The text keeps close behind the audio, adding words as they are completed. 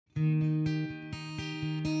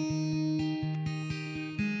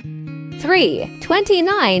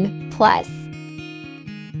329 plus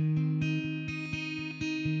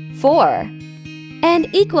 4 and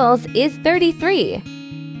equals is 33.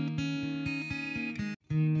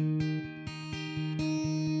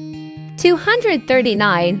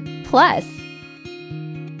 239 plus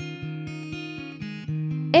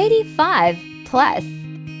 85 plus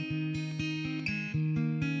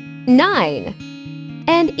 9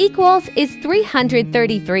 and equals is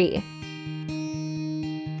 333.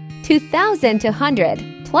 2,200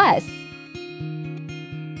 plus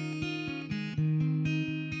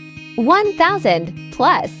 1,000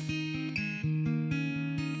 plus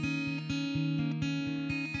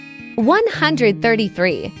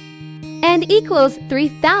 133 and equals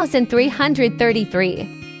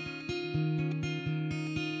 3,333.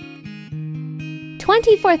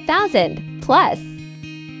 24,000 plus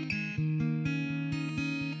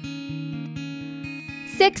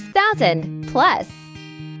 6,000 plus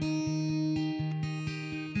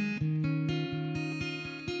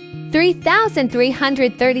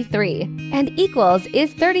 3,333 and equals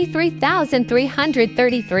is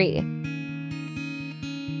 33,333.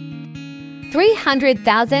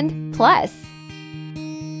 300,000 plus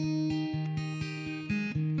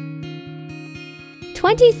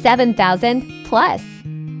 27,000 plus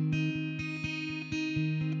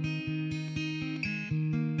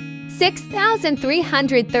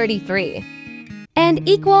 6,333 and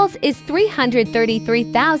equals is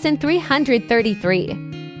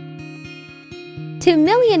 333,333.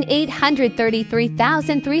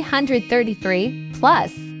 2,833,333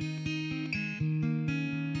 plus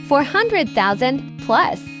 400,000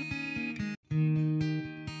 plus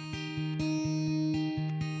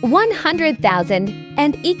 100,000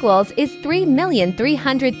 and equals is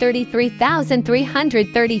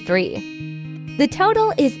 3,333,333. The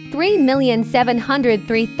total is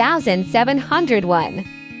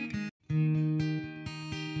 3,703,701.